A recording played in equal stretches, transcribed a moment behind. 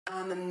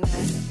A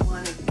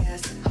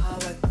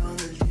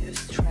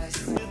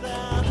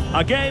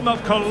game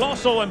of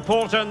colossal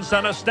importance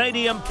and a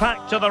stadium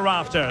packed to the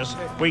rafters.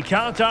 We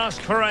can't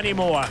ask for any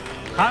more.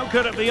 How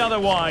could it be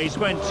otherwise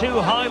when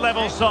two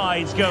high-level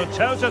sides go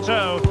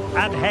toe-to-toe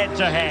and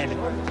head-to-head?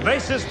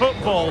 This is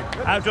football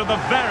out of the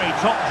very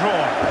top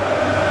drawer.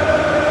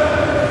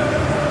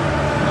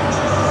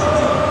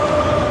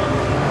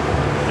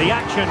 The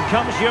action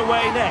comes your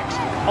way next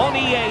on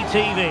EA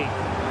TV.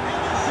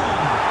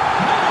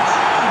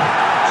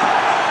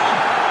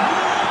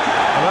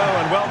 Hello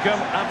and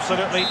welcome.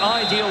 Absolutely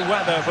ideal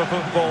weather for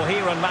football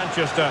here in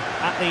Manchester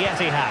at the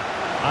Etihad.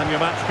 I'm your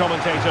match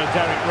commentator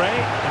Derek Ray,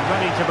 and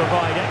ready to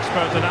provide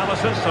expert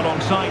analysis.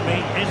 Alongside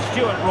me is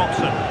Stuart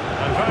Robson.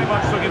 I'm very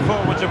much looking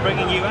forward to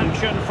bringing you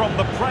action from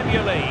the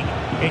Premier League.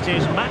 It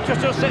is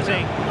Manchester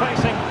City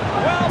facing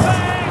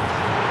Welbeck.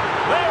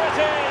 There it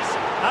is.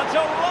 A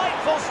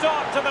delightful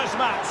start to this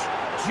match.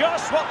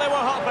 Just what they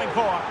were hoping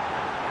for.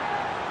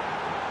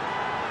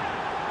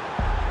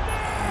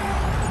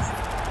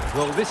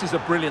 Well, this is a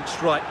brilliant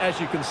strike, as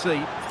you can see.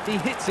 He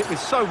hits it with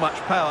so much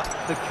power.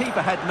 The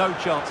keeper had no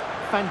chance.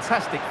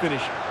 Fantastic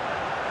finish.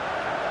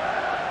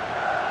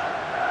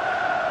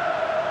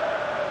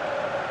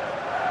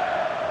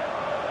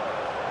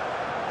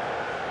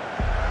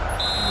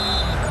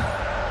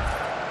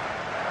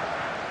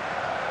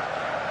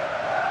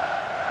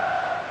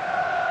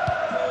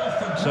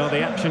 So the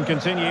action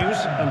continues,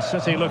 and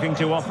City looking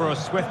to offer a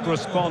swift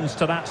response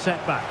to that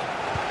setback.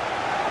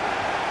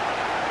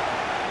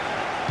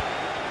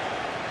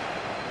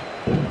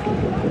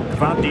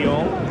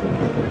 Vardiol.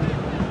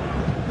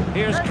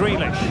 Here's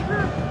Grealish.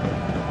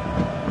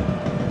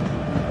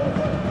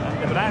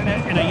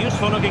 In a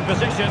useful looking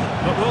position,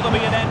 but will there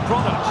be an end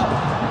product?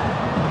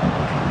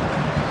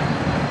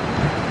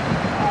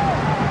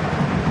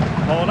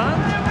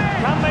 Holland,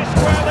 can they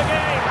square the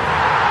game?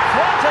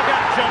 Frantic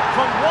action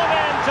from one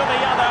end to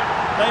the other.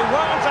 They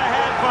weren't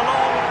ahead for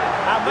long,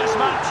 and this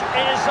match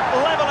is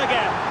level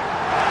again.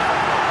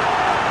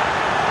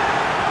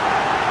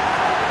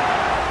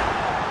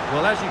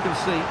 Well, as you can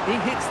see, he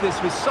hits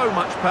this with so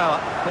much power,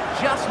 but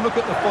just look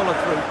at the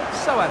follow-through.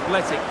 So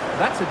athletic.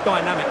 That's a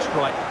dynamic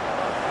strike.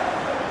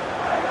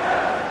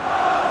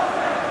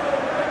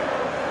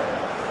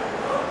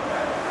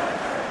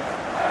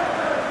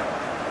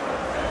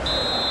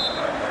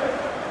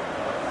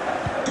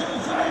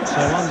 So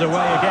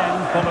underway again,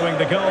 following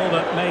the goal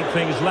that made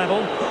things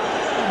level.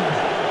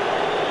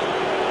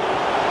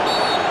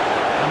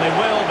 And they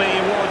will be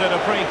awarded a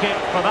free kick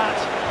for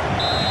that.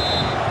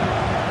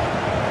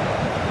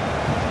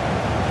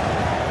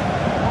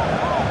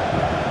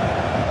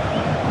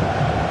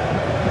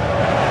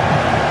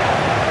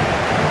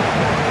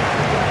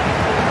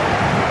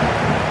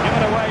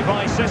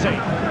 City. And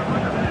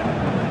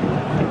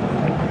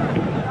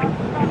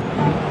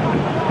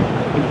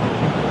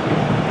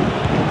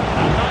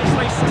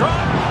nicely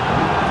struck.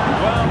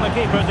 Well, the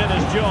keeper did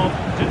his job.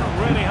 Didn't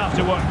really have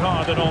to work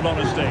hard, in all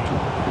honesty.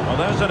 Well,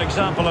 there's an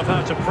example of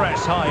how to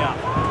press high up.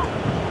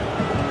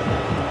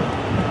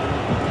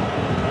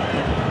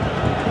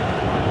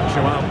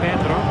 João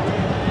Pedro.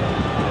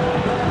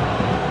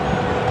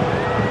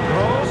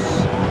 Cross.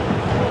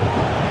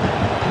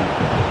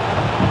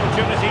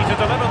 Opportunity to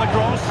deliver the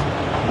cross.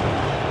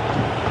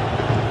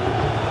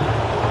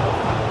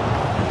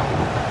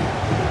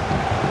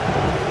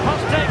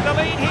 The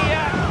lead here,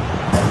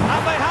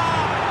 and they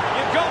have.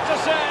 You've got to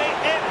say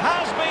it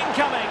has been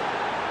coming.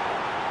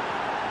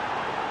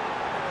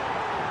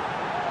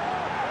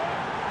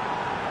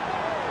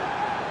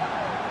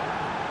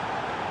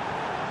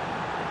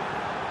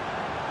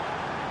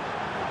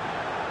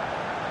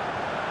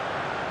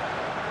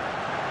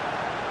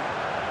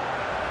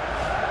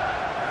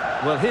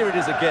 Well, here it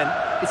is again.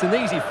 It's an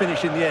easy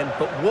finish in the end,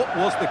 but what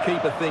was the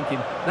keeper thinking?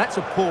 That's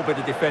a poor bit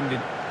of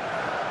defending.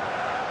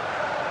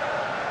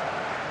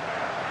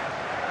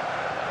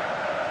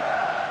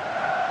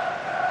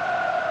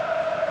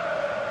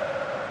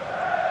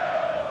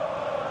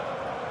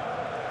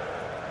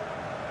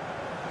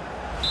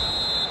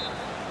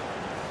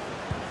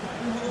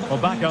 Well,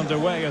 back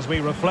underway as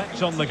we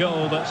reflect on the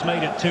goal that's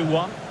made it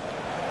 2-1.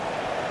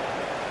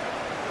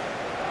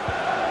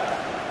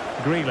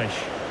 Grealish.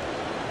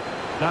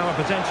 Now a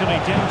potentially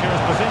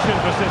dangerous position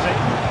for City.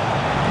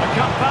 A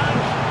cutback.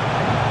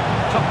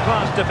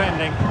 Top-class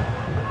defending.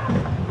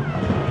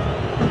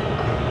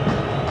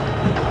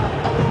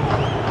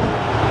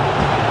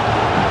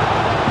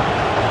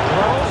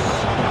 Cross.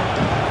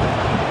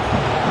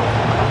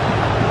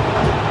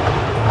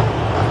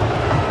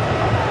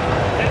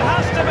 It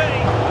has to be.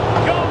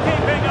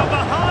 Goalkeeping of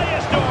the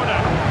highest order.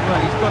 Well,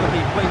 he's got to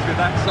be pleased with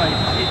that save.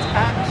 It's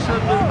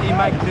absolutely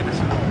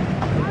magnificent.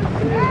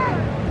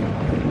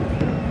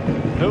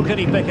 Who can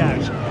he pick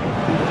out?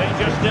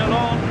 Danger still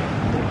on.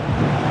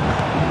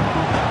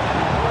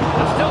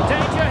 There's still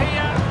danger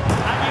here,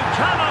 and you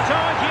cannot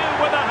argue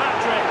with a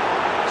hat-trick.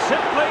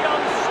 Simply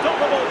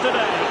unstoppable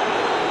today.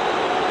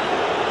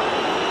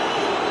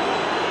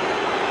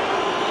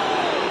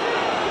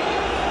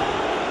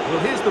 Well,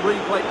 here's the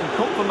replay and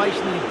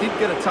confirmation that he did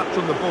get a touch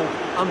on the ball.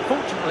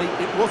 Unfortunately,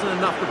 it wasn't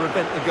enough to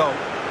prevent the goal.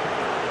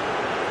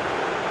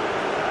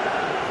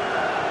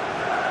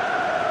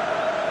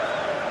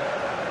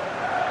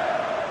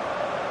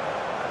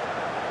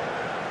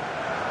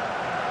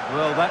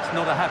 Well, that's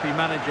not a happy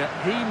manager.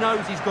 He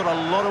knows he's got a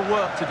lot of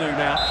work to do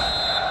now.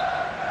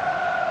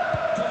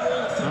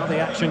 Well, the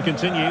action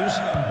continues,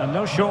 and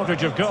no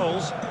shortage of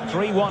goals.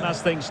 3-1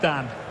 as things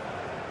stand.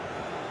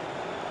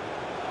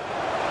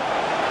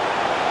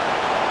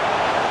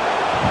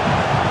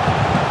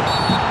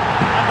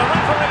 And the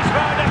referee's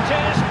verdict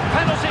is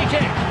penalty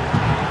kick.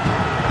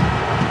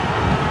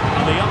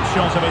 And the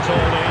upshot of it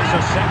all is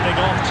a sending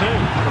off too.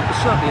 Well,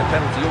 it's certainly a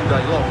penalty all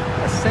day long.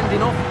 A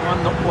sending off,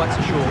 I'm not quite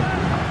so sure.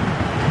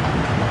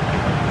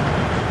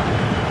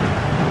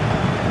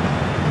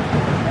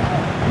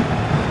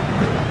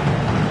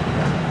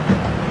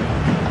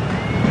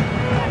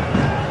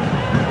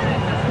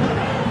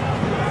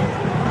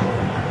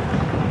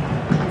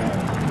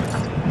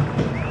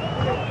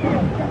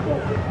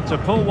 To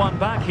pull one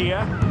back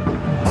here.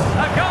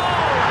 A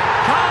goal!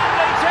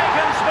 Kindly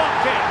taken spot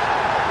kick.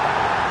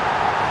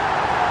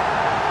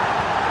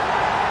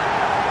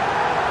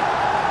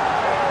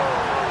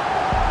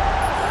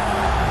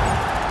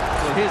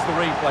 Well, here's the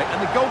replay, and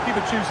the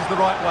goalkeeper chooses the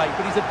right way,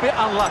 but he's a bit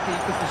unlucky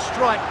because the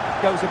strike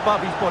goes above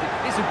his body.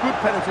 It's a good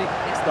penalty.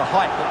 It's the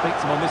height that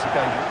beats him on this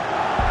occasion.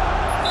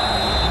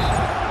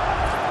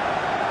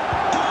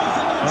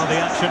 Well,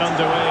 the action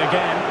underway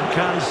again.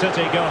 Can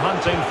City go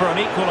hunting for an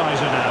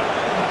equaliser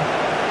now?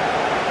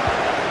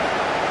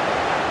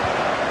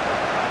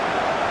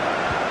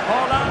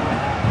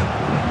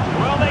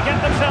 Will they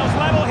get themselves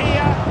level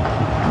here?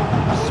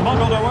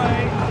 Smuggled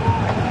away.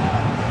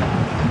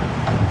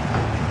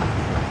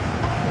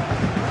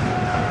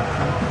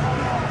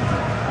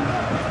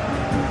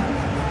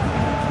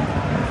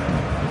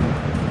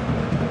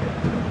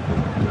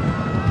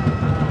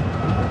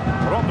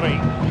 Rodri.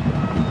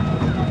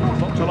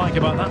 What to like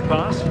about that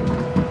pass?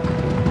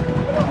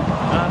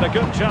 And a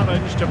good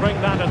challenge to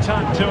bring that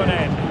attack to an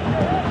end.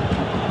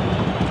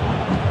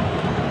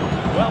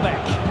 Welbeck.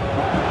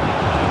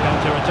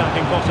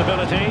 Attacking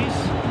possibilities.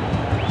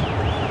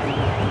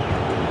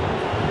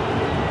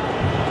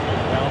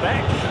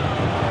 Welbeck.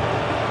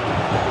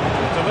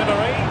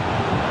 Delivery.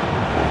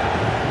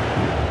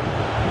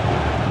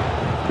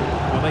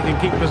 Well, they can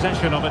keep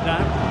possession of it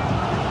now.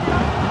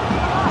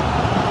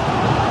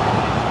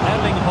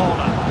 Erling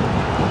Haaland.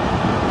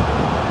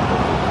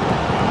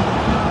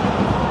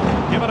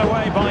 Given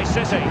away by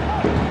City.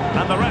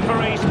 And the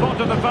referee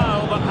spotted the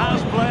foul but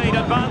has played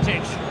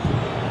advantage.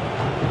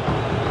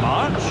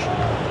 March.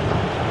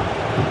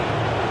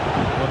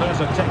 Well,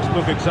 there's a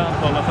textbook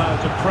example of how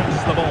to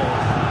press the ball.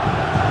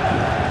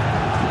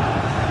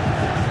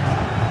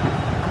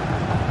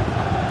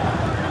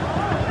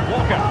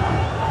 Walker.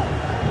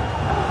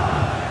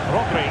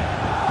 Rodri.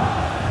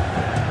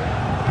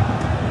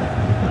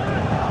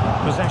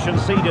 Possession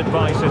ceded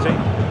by City.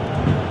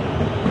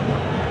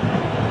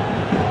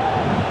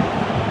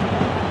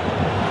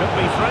 Could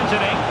be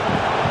threatening.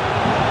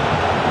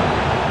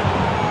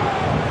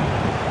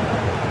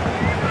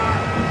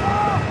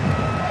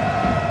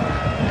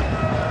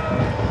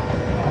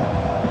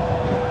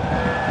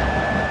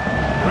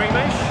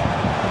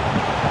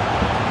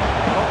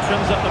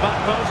 At the back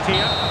post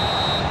here.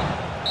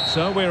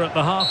 So we're at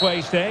the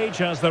halfway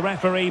stage as the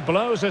referee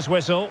blows his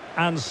whistle,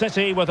 and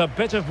City with a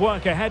bit of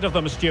work ahead of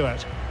them,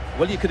 Stuart.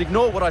 Well, you could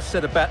ignore what I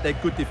said about their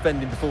good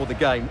defending before the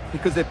game,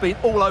 because they've been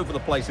all over the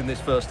place in this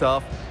first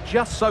half,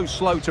 just so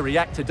slow to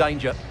react to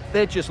danger.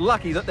 They're just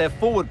lucky that their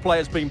forward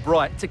player's been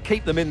bright to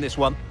keep them in this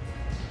one.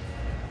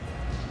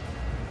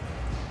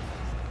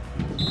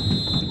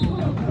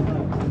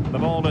 The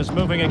ball is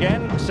moving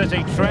again.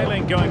 City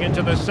trailing going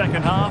into the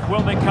second half.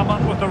 Will they come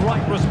up with the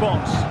right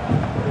response?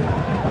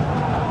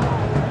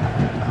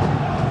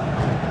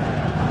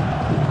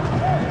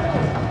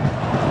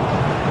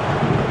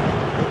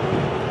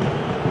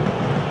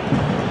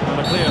 And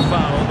a clear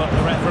foul, but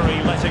the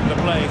referee letting the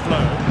play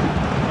flow.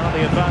 Well,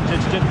 the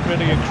advantage didn't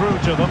really accrue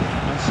to them,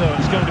 and so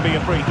it's going to be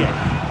a free kick.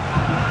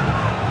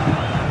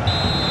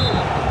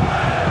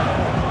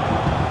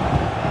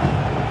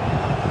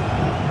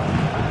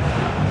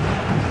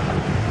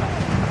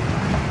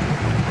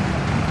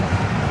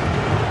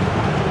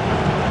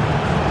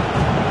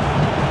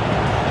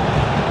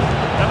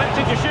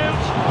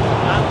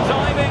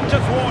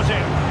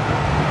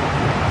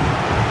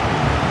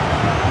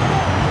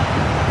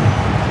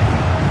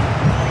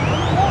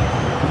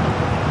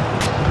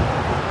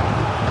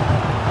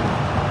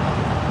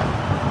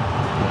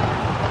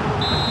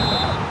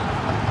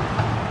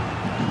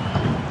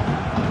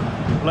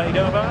 Played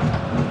over.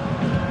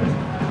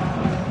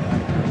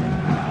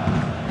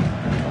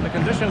 Well, the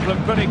conditions look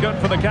pretty good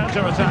for the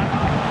counter-attack.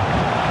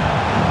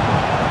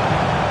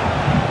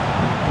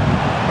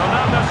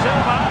 Ronaldo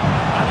Silva,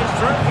 and it's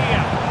through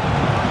here.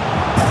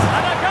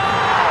 And a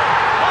goal!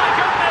 My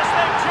goodness,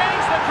 they've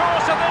changed the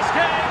course of this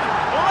game.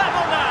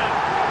 Level now.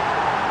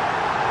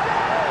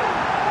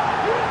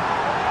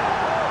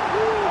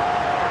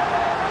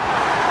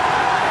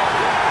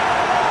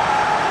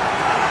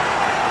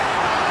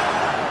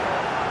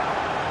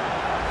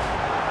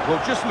 Well,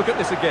 just look at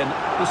this again.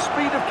 The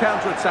speed of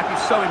counter-attack is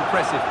so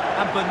impressive,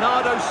 and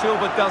Bernardo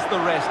Silva does the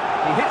rest.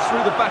 He hits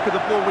through the back of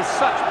the ball with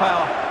such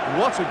power.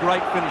 What a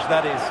great finish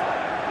that is.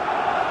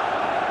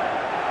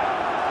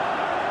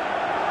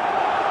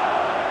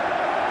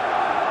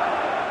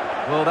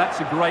 Well, that's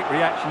a great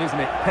reaction, isn't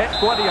it? Pep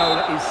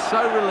Guardiola is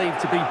so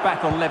relieved to be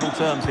back on level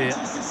terms here.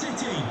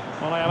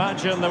 Well, I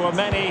imagine there were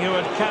many who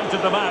had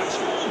counted them out.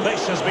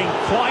 This has been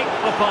quite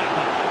the fight.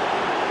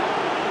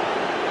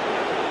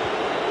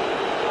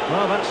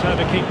 Well, that's how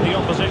to keep the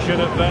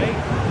opposition at bay.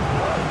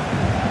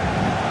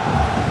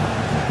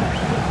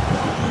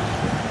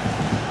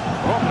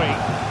 Rodri.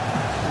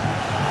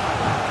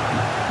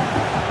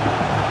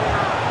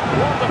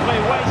 Wonderfully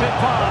weighted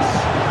pass.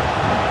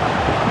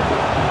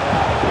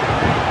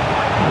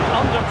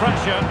 Under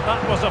pressure,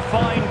 that was a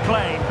fine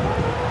claim.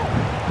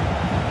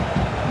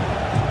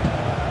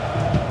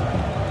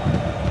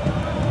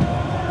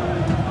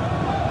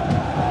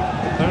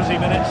 30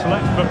 minutes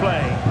left for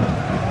play.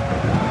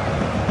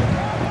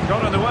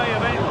 Got in the way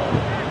of it.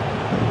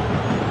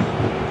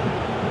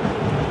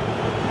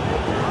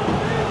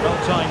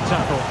 Well-timed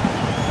tackle.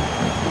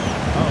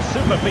 Oh,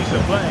 super piece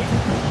of play.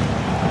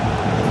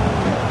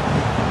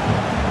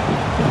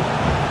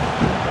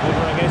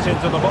 Delivering it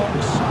into the box.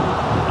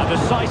 A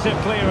decisive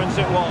clearance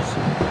it was.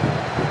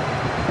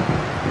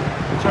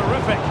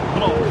 Terrific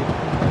block.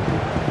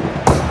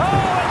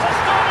 Oh, it's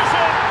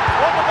astonishing!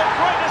 One of the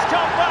greatest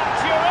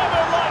comebacks you're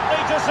ever likely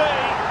to see.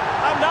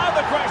 And now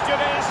the question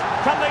is,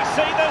 can they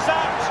see this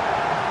out?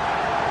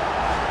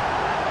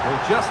 Well,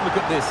 just look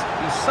at this.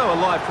 He's so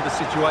alive to the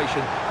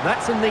situation.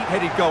 That's a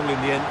neat-headed goal in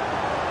the end.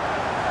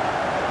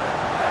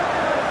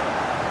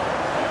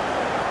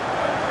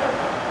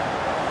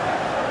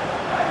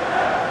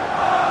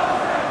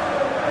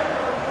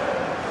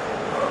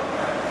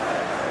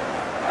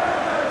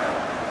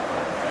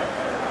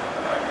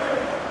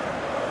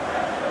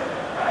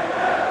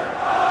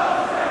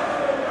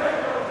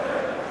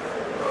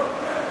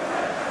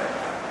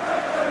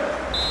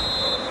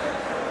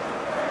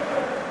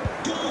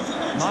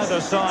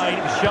 Neither side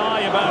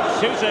shy about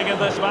shooting in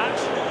this match.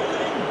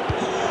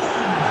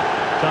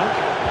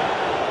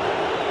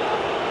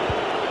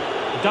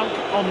 Dunk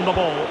on the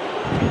ball.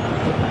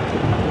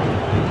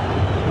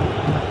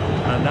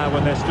 And now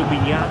with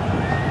Estupinian.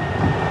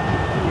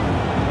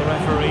 The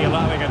referee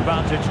allowing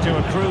advantage to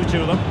accrue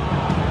to them.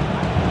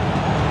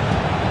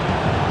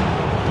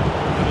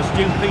 An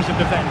astute piece of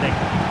defending.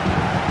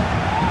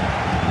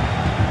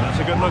 That's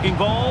a good-looking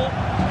ball.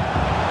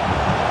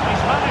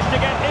 He's managed to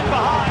get in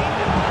behind.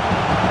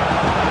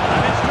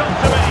 And it's got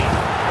to be.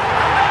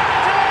 And there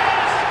it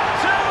is!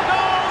 2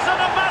 goals in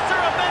a matter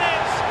of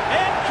minutes.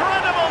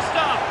 Incredible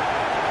stuff.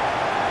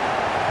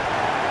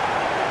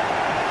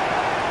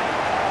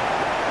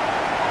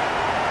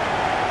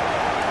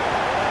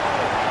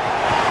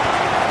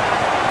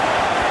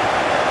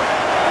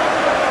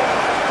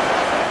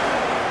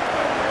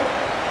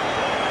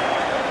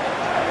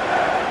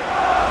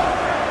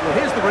 Well,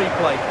 here's the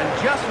replay,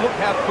 and just look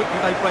how quickly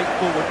they break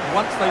forward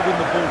once they win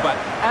the ball back.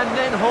 And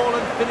then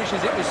Haaland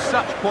finishes it with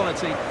such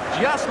quality.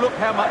 Just look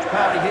how much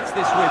power he hits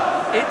this with.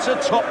 It's a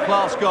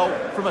top-class goal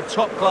from a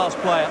top-class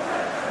player.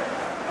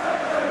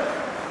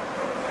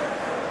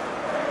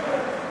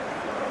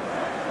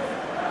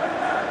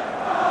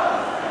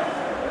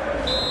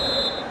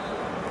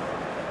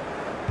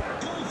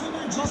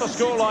 Not a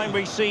scoreline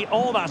we see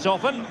all that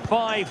often.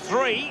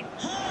 5-3.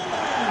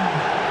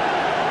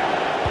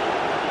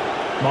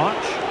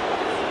 March.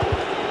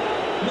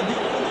 Into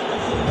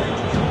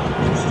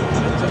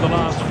the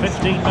last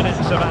 15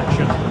 minutes of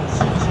action.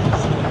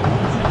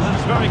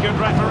 That's very good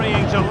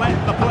refereeing to let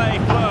the play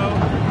flow.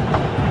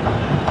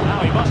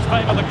 Now he must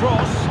favour the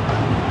cross.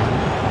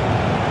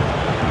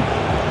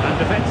 And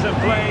defensive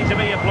play to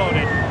be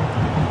applauded.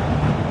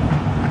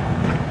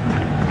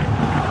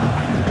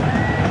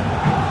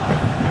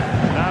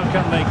 Now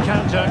can they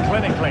counter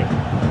clinically?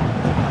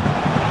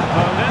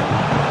 Foden.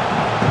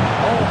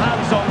 All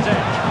hands on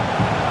deck.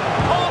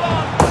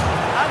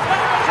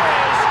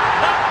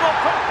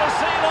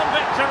 Seal on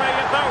victory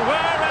if there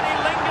were any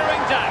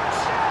lingering doubts.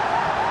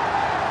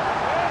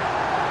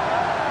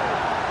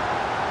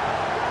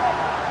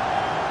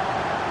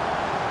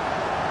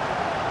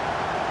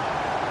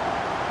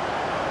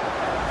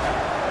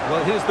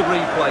 Well, here's the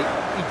replay.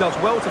 He does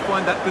well to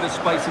find that bit of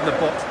space in the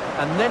box,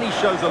 and then he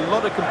shows a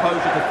lot of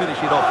composure to finish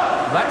it off.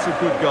 That's a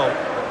good goal.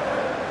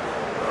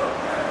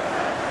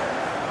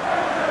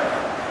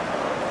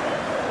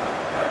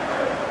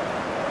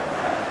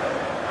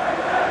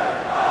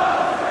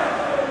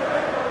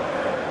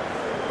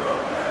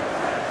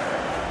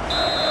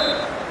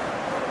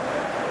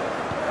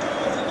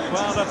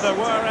 Well, if there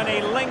were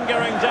any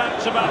lingering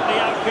doubts about the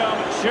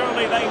outcome,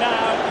 surely they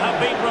now have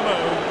been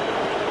removed.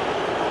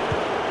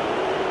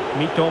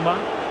 Mitoma.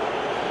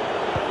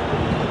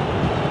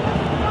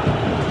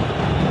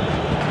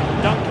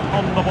 Dunk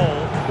on the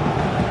ball.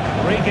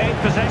 Regained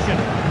possession.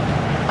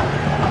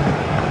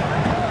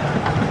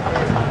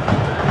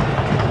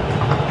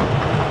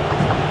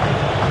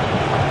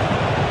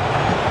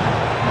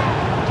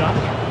 Dunk.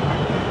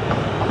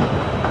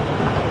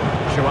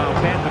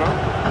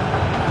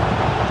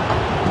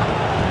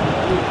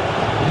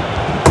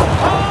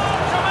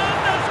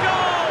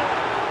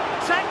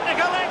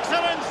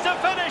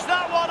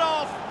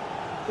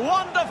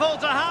 Wonderful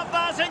to have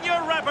that in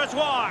your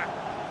repertoire.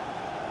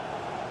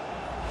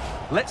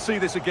 Let's see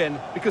this again,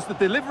 because the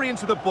delivery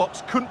into the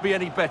box couldn't be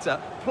any better.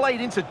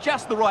 Played into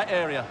just the right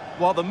area,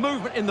 while the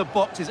movement in the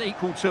box is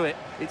equal to it.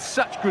 It's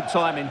such good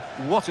timing.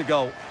 What a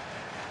goal.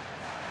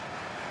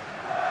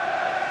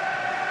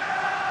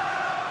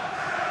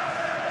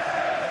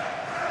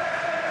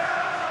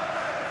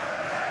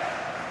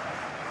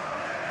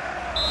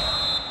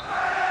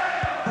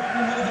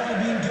 Brighton have a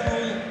Albion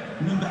goal,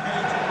 number 8,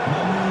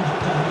 Mahmoud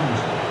Dahoud.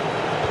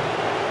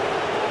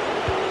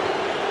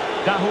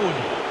 Dahoud.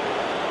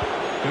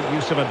 Good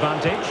use of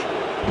advantage.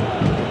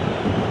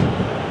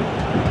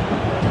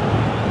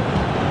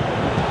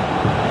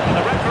 And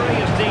the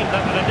referee has deemed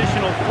that an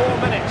additional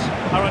 4 minutes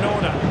are in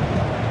order.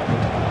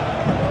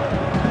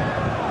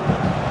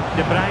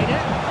 De Bruyne.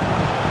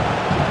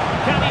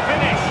 Can he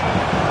finish?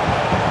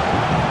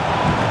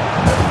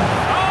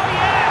 Oh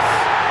yes!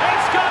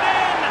 It's gone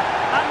in!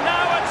 And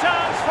now a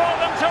chance for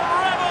them to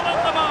revel in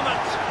the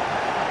moment.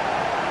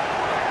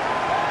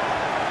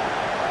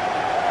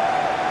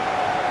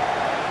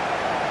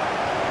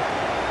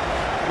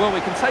 Well,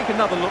 we can take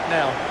another look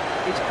now.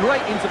 It's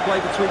great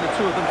interplay between the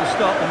two of them to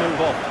start the move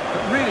off.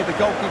 But really, the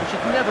goalkeeper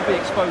should never be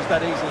exposed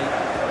that easily.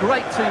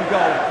 Great team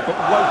goal, but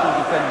woeful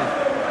defending.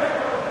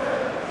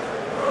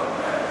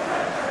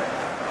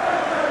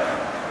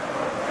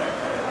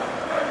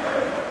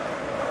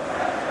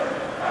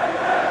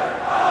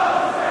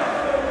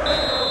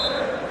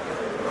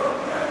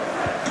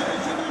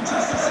 Goal for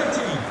Manchester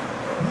City,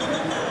 number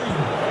 9,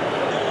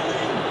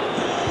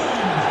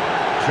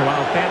 João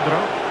Pedro.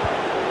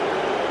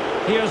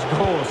 Here's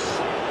Gross.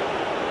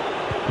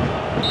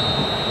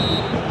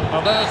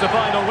 Well, there's the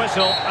final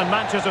whistle, and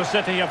Manchester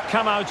City have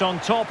come out on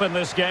top in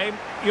this game.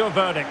 Your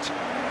verdict?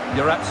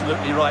 You're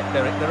absolutely right,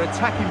 Derek. Their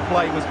attacking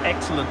play was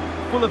excellent,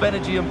 full of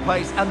energy and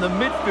pace, and the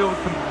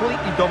midfield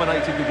completely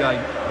dominated the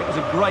game. It was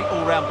a great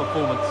all-round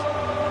performance.